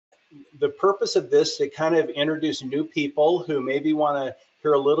the purpose of this is to kind of introduce new people who maybe want to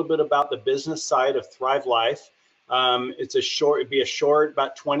hear a little bit about the business side of Thrive Life. It'd be a short,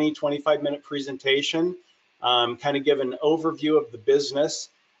 about 20, 25-minute presentation, kind of give an overview of the business.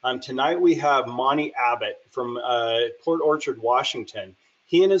 Tonight we have Monty Abbott from Port Orchard, Washington.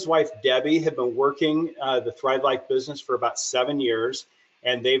 He and his wife, Debbie, have been working the Thrive Life business for about 7 years,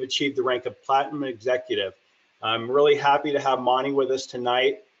 and they've achieved the rank of Platinum Executive. I'm really happy to have Monty with us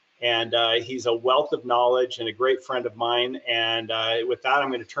tonight, and he's a wealth of knowledge and a great friend of mine. And with that, I'm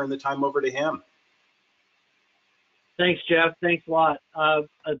going to turn the time over to him. Thanks, Jeff. Thanks a lot.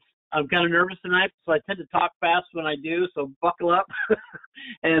 I'm kind of nervous tonight, so I tend to talk fast when I do, so buckle up.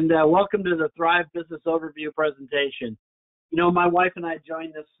 And welcome to the Thrive Business Overview presentation. You know, my wife and I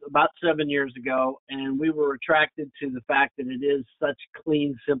joined this about 7 years ago, and we were attracted to the fact that it is such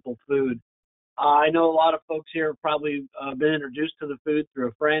clean, simple food. I know a lot of folks here have probably been introduced to the food through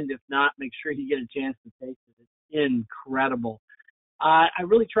a friend. If not, make sure you get a chance to taste it. It's incredible. I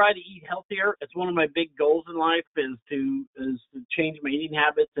really try to eat healthier. It's one of my big goals in life is to change my eating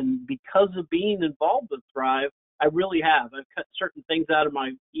habits. And because of being involved with Thrive, I really have. I've cut certain things out of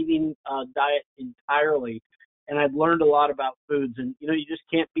my eating diet entirely. And I've learned a lot about foods. And, you know, you just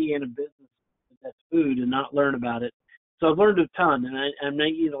can't be in a business that's food and not learn about it. So I've learned a ton, and I'm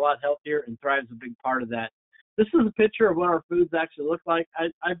eating a lot healthier, and Thrive's a big part of that. This is a picture of what our foods actually look like.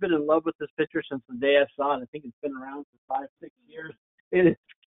 I've been in love with this picture since the day I saw it. I think it's been around for 5, 6 years. It is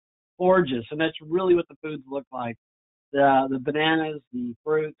gorgeous, and that's really what the foods look like. The bananas, the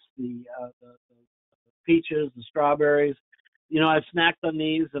fruits, the peaches, the strawberries. You know, I've snacked on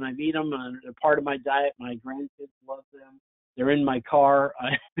these, and I've eaten them, and they're part of my diet. My grandkids love them. They're in my car.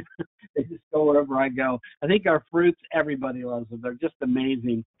 They just go wherever I go. I think our fruits, everybody loves them. They're just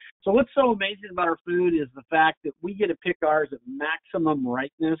amazing. So what's so amazing about our food is the fact that we get to pick ours at maximum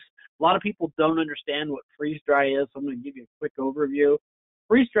ripeness. A lot of people don't understand what freeze-dry is, so I'm going to give you a quick overview.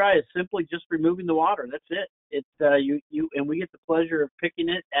 Freeze-dry is simply just removing the water. That's it. It's and we get the pleasure of picking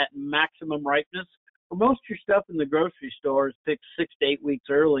it at maximum ripeness. For most of your stuff in the grocery store is picked 6 to 8 weeks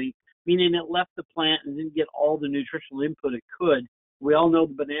early, meaning it left the plant and didn't get all the nutritional input it could. We all know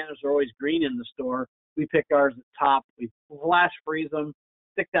the bananas are always green in the store. We pick ours at top. We flash freeze them,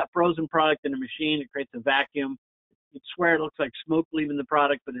 stick that frozen product in a machine. It creates a vacuum. You'd swear it looks like smoke leaving the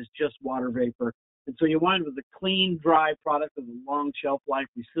product, but it's just water vapor. And so you wind up with a clean, dry product with a long shelf life.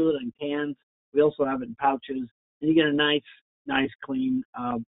 We seal it in cans. We also have it in pouches. And you get a nice, clean,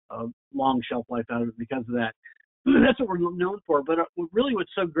 long shelf life out of it because of that. That's what we're known for. But really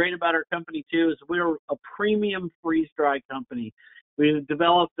what's so great about our company, too, is we're a premium freeze-dry company. We've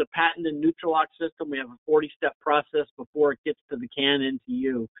developed a patented Nutrilock system. We have a 40-step process before it gets to the can and to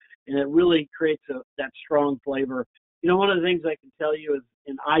you. And it really creates that strong flavor. You know, one of the things I can tell you is,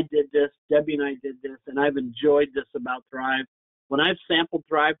 and I did this, Debbie and I did this, and I've enjoyed this about Thrive. When I've sampled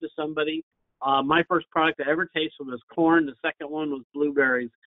Thrive to somebody, my first product I ever tasted was corn. The second one was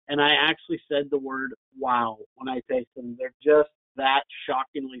blueberries. And I actually said the word wow when I tasted them. They're just that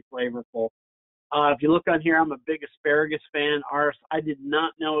shockingly flavorful. If you look on here, I'm a big asparagus fan. I did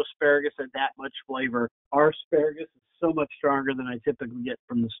not know asparagus had that much flavor. Our asparagus is so much stronger than I typically get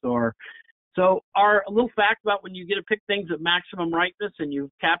from the store. So a little fact about when you get to pick things at maximum ripeness and you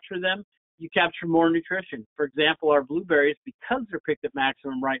capture them, you capture more nutrition. For example, our blueberries, because they're picked at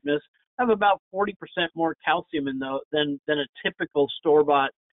maximum ripeness, have about 40% more calcium in than a typical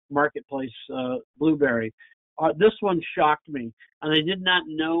store-bought marketplace blueberry. This one shocked me, and I did not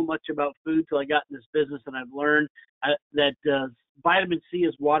know much about food till I got in this business, and I've learned that vitamin C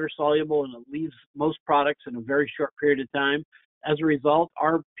is water soluble and it leaves most products in a very short period of time. As a result,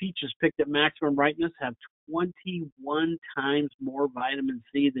 our peaches picked at maximum ripeness have 21 times more vitamin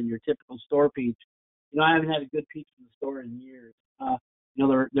C than your typical store peach. You know, I haven't had a good peach in the store in years. You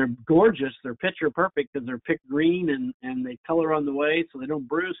know, they're gorgeous. They're picture perfect because they're picked green and they color on the way, so they don't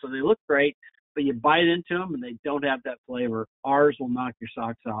bruise, so they look great. But you bite into them and they don't have that flavor. Ours will knock your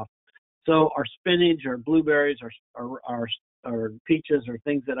socks off. So our spinach, our blueberries, our peaches are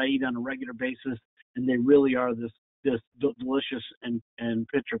things that I eat on a regular basis, and they really are this delicious and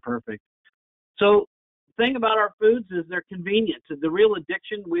picture perfect. So the thing about our foods is they're convenient. So the real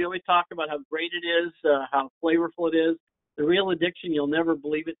addiction, we always talk about how great it is, how flavorful it is. The real addiction, you'll never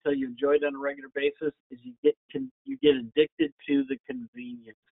believe it till you enjoy it on a regular basis, is you get addicted to the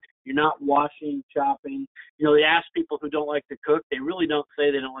convenience. You're not washing, chopping. You know, they ask people who don't like to cook. They really don't say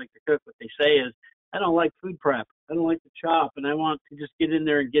they don't like to cook. What they say is, I don't like food prep. I don't like to chop, and I want to just get in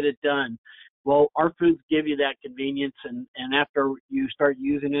there and get it done. Well, our foods give you that convenience, and after you start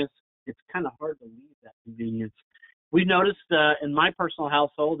using this, it's kind of hard to leave that convenience. We noticed in my personal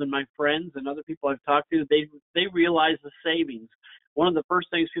household and my friends and other people I've talked to, they realize the savings. One of the first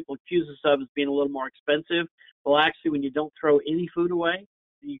things people accuse us of is being a little more expensive. Well, actually, when you don't throw any food away,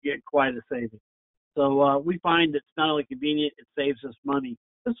 you get quite a saving. So we find it's not only convenient, it saves us money.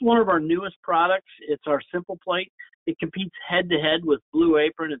 This is one of our newest products. It's our Simple Plate. It competes head-to-head with Blue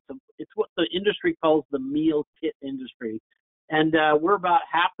Apron. It's what the industry calls the meal kit industry. And we're about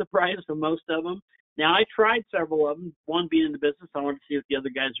half the price of most of them. Now, I tried several of them, one being in the business. I wanted to see what the other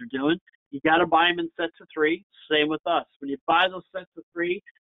guys are doing. You got to buy them in sets of 3. Same with us. When you buy those sets of 3,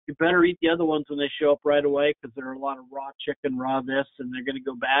 you better eat the other ones when they show up right away, because there are a lot of raw chicken, raw this, and they're going to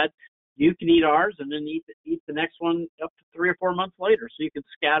go bad. You can eat ours and then eat the next one up to 3 or 4 months later, so you can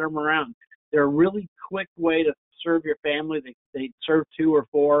scatter them around. They're a really quick way to serve your family. They serve 2 or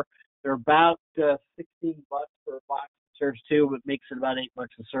 4. They're about $16 for a box. Serves 2, but makes it about $8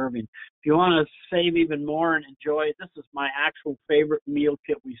 a serving. If you want to save even more and enjoy, this is my actual favorite meal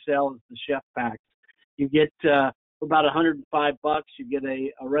kit we sell, is the Chef Packs. You get about $105. You get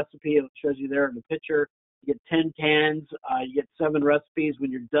a recipe that shows you there in the picture. You get 10 cans. You get 7 recipes. When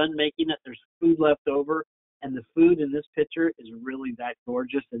you're done making it, there's food left over, and the food in this picture is really that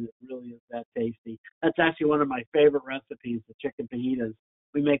gorgeous, and it really is that tasty. That's actually one of my favorite recipes, the chicken fajitas.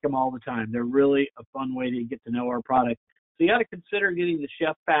 We make them all the time. They're really a fun way to get to know our product. So you got to consider getting the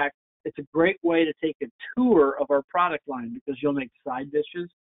Chef Pack. It's a great way to take a tour of our product line, because you'll make side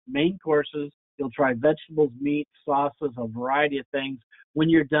dishes, main courses. You'll try vegetables, meat, sauces, a variety of things. When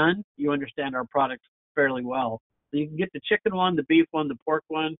you're done, you understand our products fairly well. So you can get the chicken one, the beef one, the pork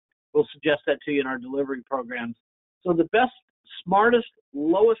one. We'll suggest that to you in our delivery programs. So the best, smartest,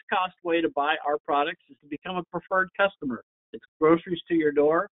 lowest cost way to buy our products is to become a preferred customer. It's groceries to your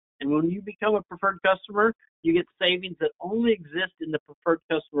door. And when you become a preferred customer, you get savings that only exist in the preferred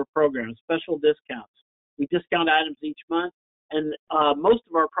customer program, special discounts. We discount items each month, and most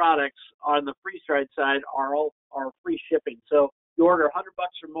of our products on the freeze-dried side are free shipping. So you order $100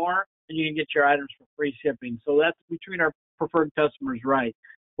 or more, and you can get your items for free shipping. So we treat our preferred customers right.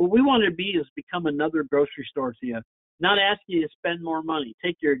 What we want to be is become another grocery store to you, not asking you to spend more money.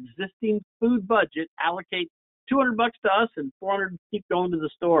 Take your existing food budget, allocate $200 to us, and $400 keep going to the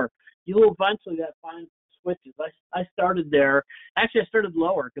store. You will eventually find switches. I started there. Actually, I started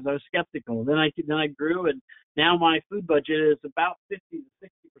lower because I was skeptical. Then I grew, and now my food budget is about 50 to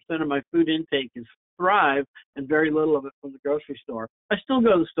 60% of my food intake is Thrive, and very little of it from the grocery store. I still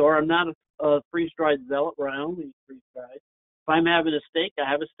go to the store. I'm not a freeze-dried zealot where I only eat freeze-dried. If I'm having a steak, I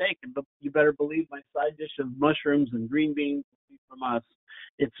have a steak, but you better believe my side dish of mushrooms and green beans will be from us.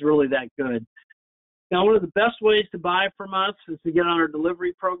 It's really that good. Now, one of the best ways to buy from us is to get on our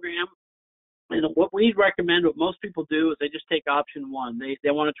delivery program. And what we recommend, what most people do, is they just take option 1.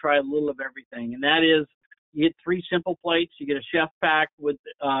 They want to try a little of everything. And that is, you get 3 simple plates. You get a Chef Pack, which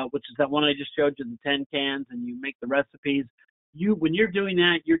is that one I just showed you, the 10 cans, and you make the recipes. When you're doing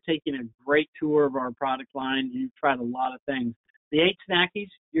that, you're taking a great tour of our product line. You've tried a lot of things. The 8 snackies,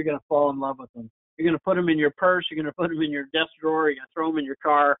 you're going to fall in love with them. You're going to put them in your purse. You're going to put them in your desk drawer. You're going to throw them in your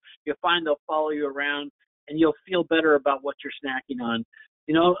car. You'll find they'll follow you around, and you'll feel better about what you're snacking on.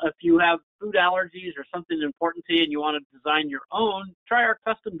 You know, if you have food allergies or something important to you and you want to design your own, try our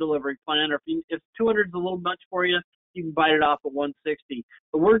custom delivery plan. Or if 200 is a little much for you, you can bite it off at 160.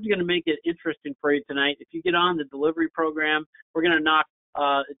 But we're going to make it interesting for you tonight. If you get on the delivery program, we're going to knock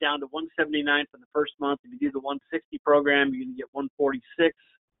it down to 179 for the first month. If you do the 160 program, you're going to get 146.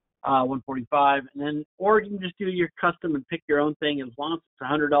 145, and then, or you can just do your custom and pick your own thing. As long as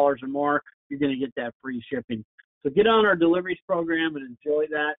it's $100 or more, you're going to get that free shipping. So get on our deliveries program and enjoy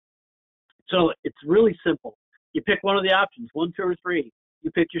that. So it's really simple. You pick one of the options, 1, 2, or 3. You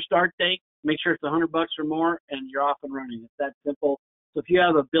pick your start date, make sure it's $100 or more, and you're off and running. It's that simple. So if you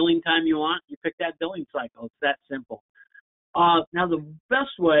have a billing time you want, you pick that billing cycle. It's that simple. Now, the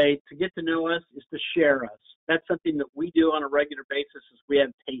best way to get to know us is to share us. That's something that we do on a regular basis is we have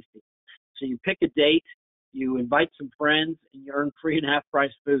tasting. So you pick a date, you invite some friends, and you earn free and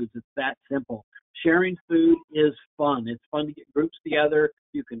half-price foods. It's that simple. Sharing food is fun. It's fun to get groups together.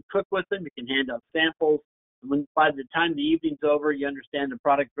 You can cook with them. You can hand out samples. And by the time the evening's over, you understand the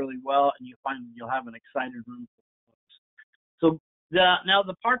product really well, and you find you'll have an excited room full of folks. So now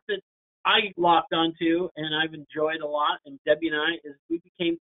the part that I locked onto and I've enjoyed a lot, and Debbie and I, is we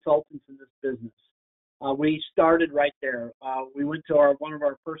became consultants in this business. We started right there. We went to one of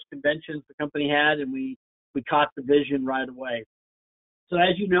our first conventions the company had, and we caught the vision right away. So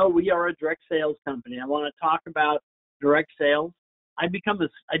as you know, we are a direct sales company. I want to talk about direct sales. I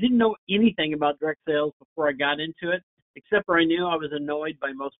didn't know anything about direct sales before I got into it. except for I knew I was annoyed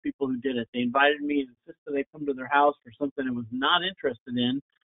by most people who did it. They invited me and insisted I come to their house for something I was not interested in,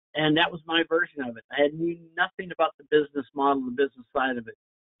 and that was my version of it. I had knew nothing about the business model, the business side of it.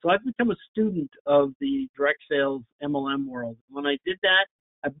 So I've become a student of the direct sales MLM world. When I did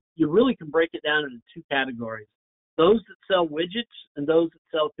that, you really can break it down into two categories: those that sell widgets and those that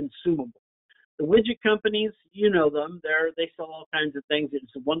sell consumables. The widget companies, you know them. They sell all kinds of things.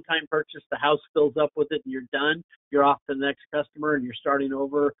 It's a one-time purchase. The house fills up with it, and you're done. You're off to the next customer, and you're starting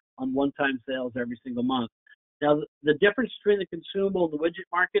over on one-time sales every single month. Now, the difference between the consumable and the widget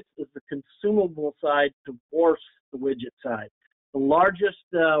markets is the consumable side dwarfs the widget side. The largest,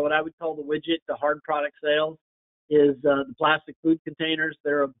 what I would call the widget, the hard product sales, is the plastic food containers.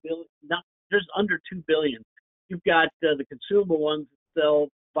 They're there's under 2 billion. You've got the consumable ones that sell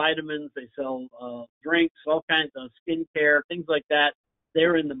vitamins, they sell drinks, all kinds of skincare, things like that.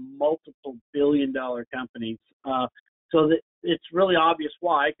 They're in the multiple billion-dollar companies. So that it's really obvious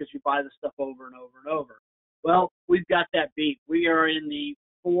why, because you buy the stuff over and over and over. Well, we've got that beat. We are in the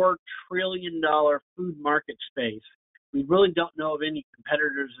 $4 trillion food market space. We really don't know of any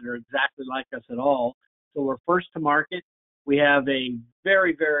competitors that are exactly like us at all. So we're first to market. We have a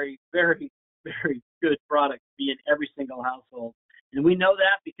very, very, very, very good product to be in every single household. And we know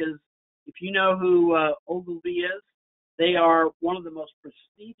that because if you know who Ogilvy is, they are one of the most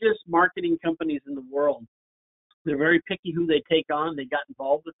prestigious marketing companies in the world. They're very picky who they take on. They got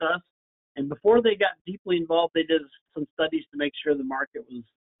involved with us. And before they got deeply involved, they did some studies to make sure the market was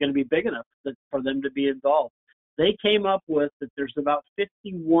going to be big enough for them to be involved. They came up with that there's about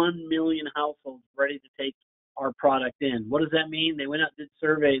 51 million households ready to take our product in. What does that mean? They went out and did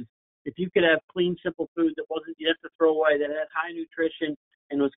surveys. If you could have clean, simple food that wasn't you have to throw away, that had high nutrition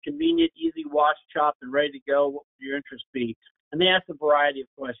and was convenient, easy wash, chopped, and ready to go, what would your interest be? And they asked a variety of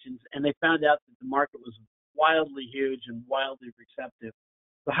questions, and they found out that the market was wildly huge and wildly receptive.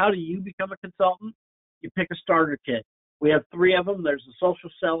 So how do you become a consultant? You pick a starter kit. We have 3 of them. There's the social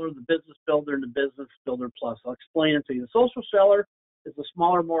seller, the business builder, and the business builder plus. I'll explain it to you. The social seller is a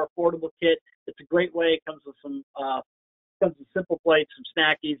smaller, more affordable kit. It's a great way. It comes with some simple plates, some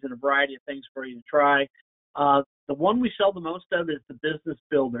snackies, and a variety of things for you to try. The one we sell the most of is the business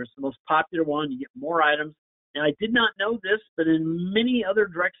builder. It's the most popular one. You get more items. And I did not know this, but in many other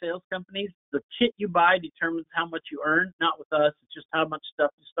direct sales companies, the kit you buy determines how much you earn. Not with us. It's just how much stuff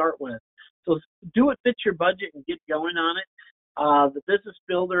you start with. So do what fits your budget and get going on it. The Business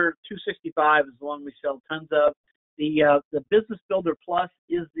Builder 265 is the one we sell tons of. The Business Builder Plus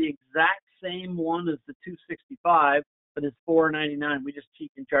is the exact same one as the 265, but it's $4.99. We just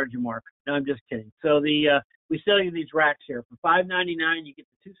cheat and charge you more. No, I'm just kidding. So we sell you these racks here for $5.99. You get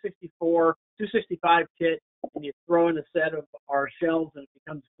the 265 kit, and you throw in a set of our shelves, and it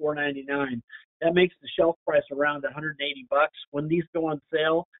becomes $4.99. That makes the shelf price around $180. When these go on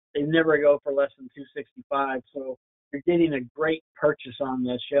sale, they never go for less than $265. So you're getting a great purchase on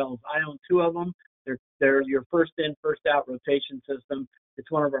the shelves. I own 2 of them. They're your first in, first out rotation system.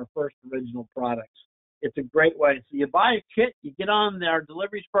 It's one of our first original products. It's a great way. So you buy a kit, you get on our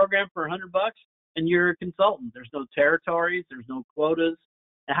deliveries program for $100, and you're a consultant. There's no territories, there's no quotas.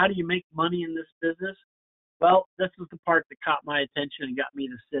 And how do you make money in this business? Well, this is the part that caught my attention and got me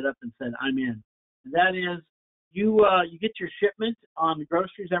to sit up and said, I'm in. And that is, you get your shipment on the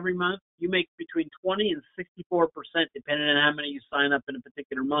groceries every month. You make between 20 and 64%, depending on how many you sign up in a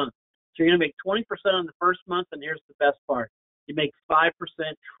particular month. So you're going to make 20% on the first month, and here's the best part. You make 5%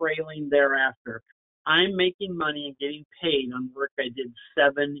 trailing thereafter. I'm making money and getting paid on work I did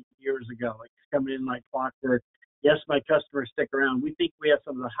 7 years ago. It's coming in like clockwork. Yes, my customers stick around. We think we have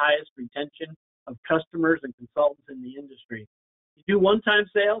some of the highest retention of customers and consultants in the industry. You do one-time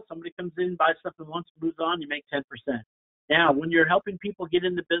sales, somebody comes in, buys something once, moves on, you make 10%. Now, when you're helping people get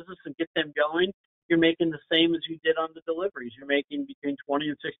in the business and get them going, you're making the same as you did on the deliveries. You're making between 20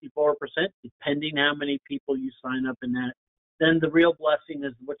 and 64%, depending how many people you sign up in that. Then the real blessing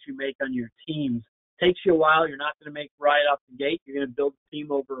is what you make on your teams. Takes you a while. You're not going to make right off the gate. You're going to build a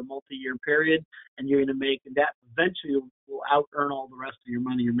team over a multi-year period, and you're going to make that eventually will out-earn all the rest of your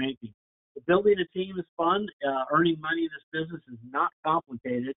money you're making. But building a team is fun. Earning money in this business is not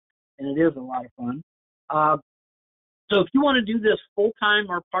complicated, and it is a lot of fun. So if you want to do this full-time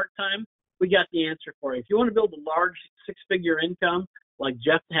or part-time, we got the answer for you. If you want to build a large 6-figure income like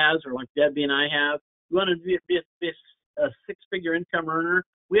Jeff has or like Debbie and I have, you want to be a 6-figure income earner,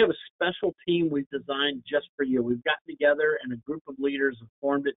 we have a special team we've designed just for you. We've gotten together and a group of leaders have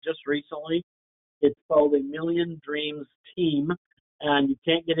formed it just recently. It's called a Million Dreams Team, and you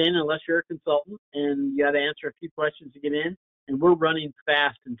can't get in unless you're a consultant, and you got to answer a few questions to get in, and we're running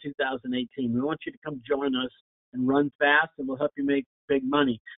fast in 2018. We want you to come join us. and run fast, and we'll help you make big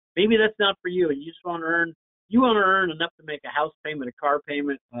money. Maybe that's not for you, and you just want to earn. You want to earn enough to make a house payment, a car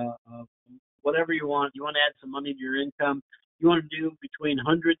payment, whatever you want. You want to add some money to your income. You want to do between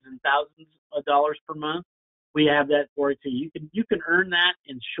hundreds and thousands of dollars per month. We have that for you too. You can earn that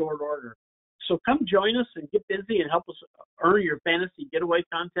in short order. So come join us and get busy and help us earn your fantasy getaway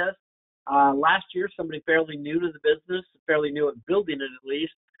contest. Last year, somebody fairly new to the business, fairly new at building it at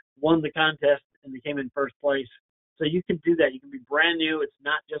least, won the contest and they came in first place. So you can do that. You can be brand new. It's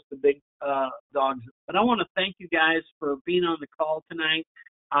not just the big dogs. But I want to thank you guys for being on the call tonight.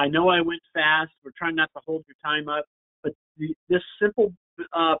 I know I went fast. We're trying not to hold your time up. But this simple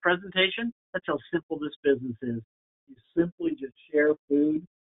presentation, that's how simple this business is. You simply just share food,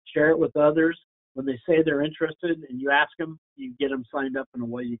 share it with others. When they say they're interested and you ask them, you get them signed up and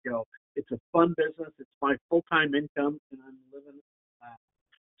away you go. It's a fun business. It's my full-time income, and I'm living it.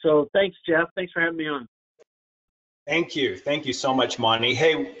 So thanks, Jeff. Thanks for having me on. Thank you. Thank you so much, Monty.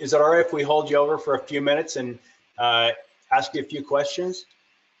 Hey, is it all right if we hold you over for a few minutes and ask you a few questions?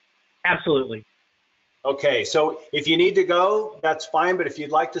 Absolutely. Okay, so if you need to go, that's fine. But if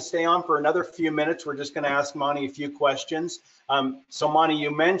you'd like to stay on for another few minutes, we're just going to ask Monty a few questions. So Monty,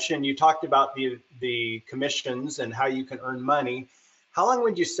 you talked about the commissions and how you can earn money. How long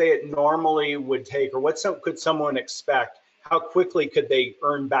would you say it normally would take, or could someone expect? How quickly could they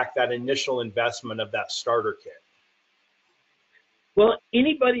earn back that initial investment of that starter kit? Well,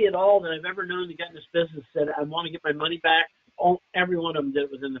 anybody at all that I've ever known to get in this business said, I want to get my money back. Every one of them did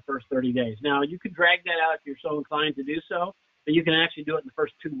it within the first 30 days. Now, you could drag that out if you're so inclined to do so, but you can actually do it in the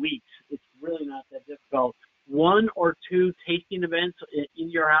first 2 weeks. It's really not that difficult. 1 or 2 tasting events in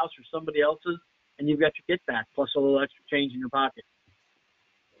your house or somebody else's, and you've got your kit back, plus a little extra change in your pocket.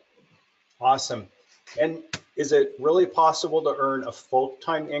 Awesome. And is it really possible to earn a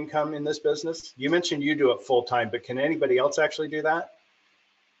full-time income in this business? You mentioned you do it full-time, but can anybody else actually do that?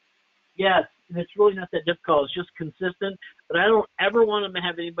 Yes, and it's really not that difficult. It's just consistent. But I don't ever want to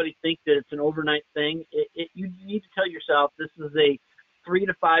have anybody think that it's an overnight thing. You need to tell yourself this is a 3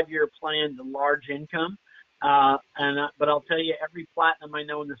 to 5 year plan to large income. But I'll tell you, every platinum I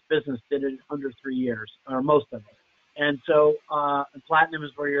know in this business did it under 3 years, or most of them. And so platinum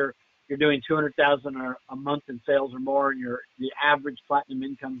is where you're doing 200,000 a month in sales or more, and the average platinum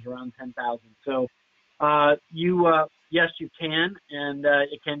income is around 10,000. So yes, you can, and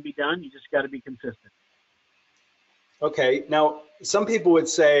it can be done. You just got to be consistent. Okay. Now, some people would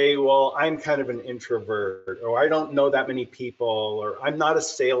say, well, I'm kind of an introvert, or I don't know that many people, or I'm not a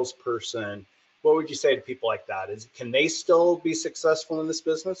salesperson. What would you say to people like that? Can they still be successful in this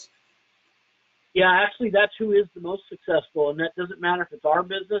business? Yeah, actually, that's who is the most successful, and that doesn't matter if it's our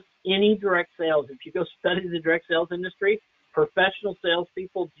business, any direct sales. If you go study the direct sales industry, professional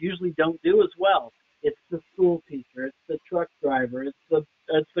salespeople usually don't do as well. It's the school teacher, it's the truck driver, it's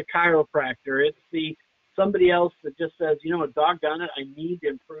the chiropractor, it's somebody else that just says, you know what, doggone it, I need to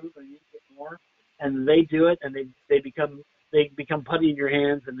improve, I need to get more, and they do it, and they become putty in your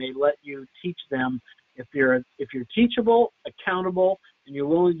hands, and they let you teach them. If you're teachable, accountable, and you're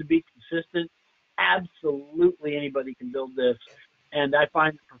willing to be consistent, absolutely anybody can build this. And I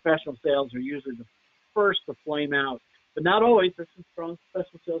find that professional sales are usually the first to flame out, but not always. There's some strong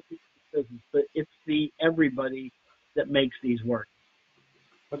professional sales people in this business, but it's the everybody that makes these work.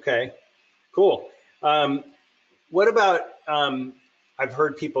 Okay, cool. What about, I've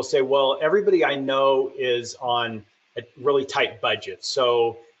heard people say, well, everybody I know is on a really tight budget,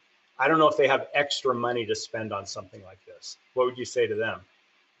 so I don't know if they have extra money to spend on something like this. What would you say to them?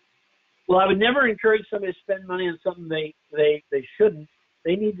 Well, I would never encourage somebody to spend money on something they shouldn't.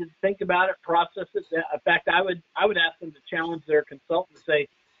 They need to think about it, process it. In fact, I would ask them to challenge their consultant and say,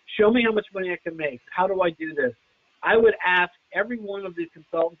 show me how much money I can make. How do I do this? I would ask every one of the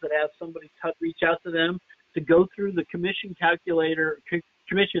consultants that has somebody reach out to them to go through the commission calculator,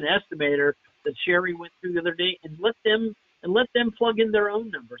 commission estimator that Sherry went through the other day, and let them plug in their own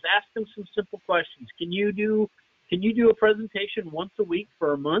numbers. Ask them some simple questions. Can you do a presentation once a week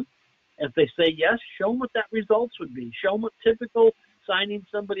for a month? If they say yes, show them what that results would be. Show them what typical signing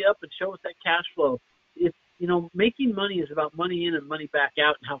somebody up, and show us that cash flow. It's, making money is about money in and money back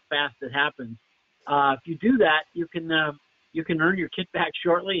out and how fast it happens. If you do that, you can earn your kit back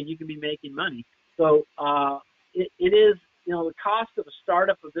shortly, and you can be making money. So it is, the cost of a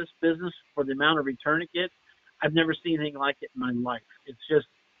startup of this business for the amount of return it gets, I've never seen anything like it in my life. It's just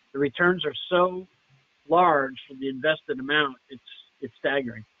the returns are so large for the invested amount. It's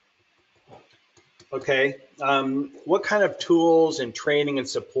staggering. Okay. What kind of tools and training and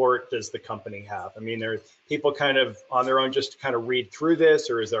support does the company have? I mean, are people kind of on their own just to kind of read through this,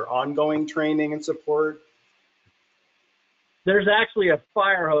 or is there ongoing training and support? there's actually a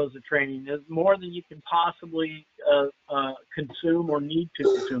fire hose of training. There's more than you can possibly consume or need to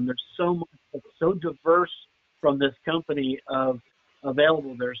consume. There's so much, it's so diverse from this company of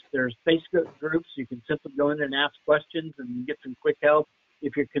available. There's Facebook groups. You can simply go in and ask questions and get some quick help.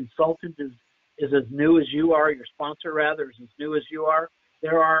 If your consultant is as new as you are, your sponsor rather is as new as you are,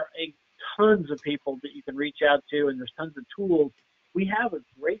 there are tons of people that you can reach out to, and there's tons of tools. We have a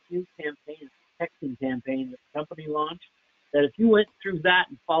great new campaign, a texting campaign that the company launched, that if you went through that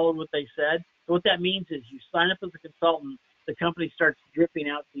and followed what they said, so what that means is you sign up as a consultant, the company starts dripping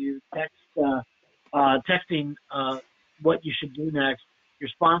out to you, texting what you should do next. Your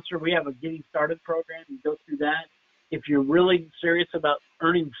sponsor, we have a getting started program. You go through that. If you're really serious about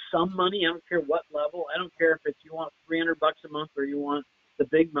earning some money, I don't care what level. I don't care if it's you want $300 a month or you want the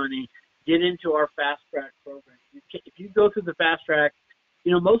big money. Get into our Fast Track program. If you go through the Fast Track,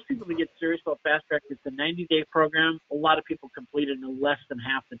 you know, most people that get serious about Fast Track, it's a 90-day program. A lot of people complete it in less than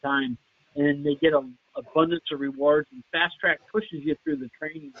half the time, and they get an abundance of rewards. And Fast Track pushes you through the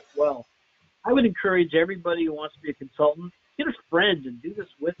training as well. I would encourage everybody who wants to be a consultant, get a friend and do this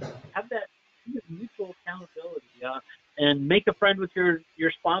with them. Have that mutual accountability, and make a friend with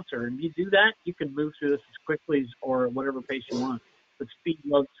your sponsor. And you do that, you can move through this as quickly as, or whatever pace you want. But speed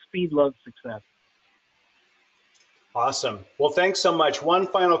loves success. Awesome. Well, thanks so much. One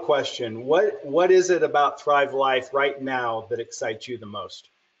final question. What is it about Thrive Life right now that excites you the most?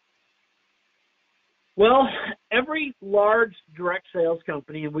 Well, every large direct sales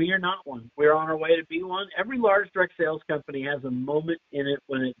company, and we are not one, we're on our way to be one. Every large direct sales company has a moment in it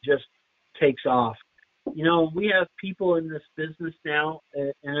when it just takes off. You know, we have people in this business now,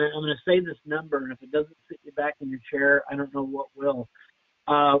 and I'm going to say this number, and if it doesn't sit you back in your chair, I don't know what will.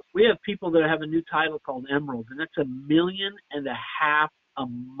 We have people that have a new title called Emerald, and that's $1.5 million a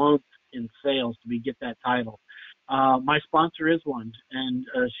month in sales to get that title. My sponsor is one, and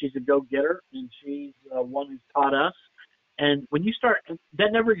she's a go-getter, and she's one who's taught us. And when you start,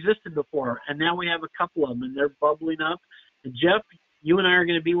 that never existed before, and now we have a couple of them, and they're bubbling up. And Jeff, you and I are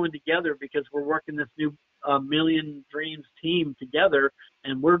going to be one together because we're working this new Million Dreams team together,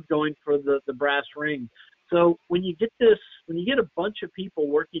 and we're going for the brass ring. So when you get a bunch of people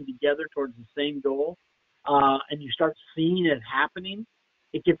working together towards the same goal, and you start seeing it happening,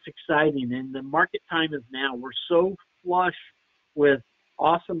 it gets exciting. And the market time is now. We're so flush with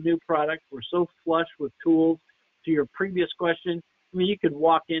awesome new products. We're so flush with tools. To your previous question, I mean, you could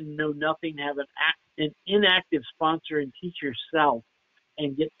walk in, know nothing, have an inactive sponsor, and teach yourself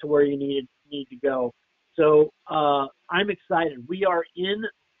and get to where you need to go. So I'm excited. We are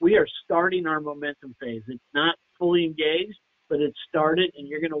starting our momentum phase. It's not fully engaged, but it's started, and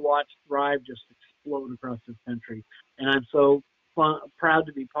you're going to watch Thrive just explode across this country. And I'm so proud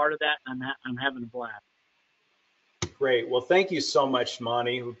to be part of that, and I'm having a blast. Great. Well, thank you so much,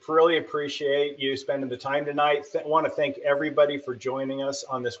 Monty. We really appreciate you spending the time tonight. I want to thank everybody for joining us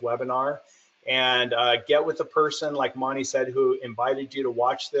on this webinar. And get with the person, like Monty said, who invited you to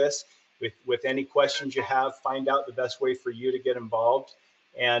watch this. With any questions you have, find out the best way for you to get involved.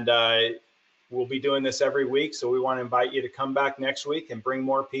 And we'll be doing this every week, so we want to invite you to come back next week and bring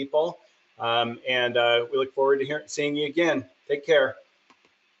more people. We look forward to seeing you again. Take care.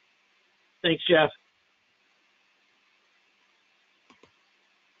 Thanks, Jeff.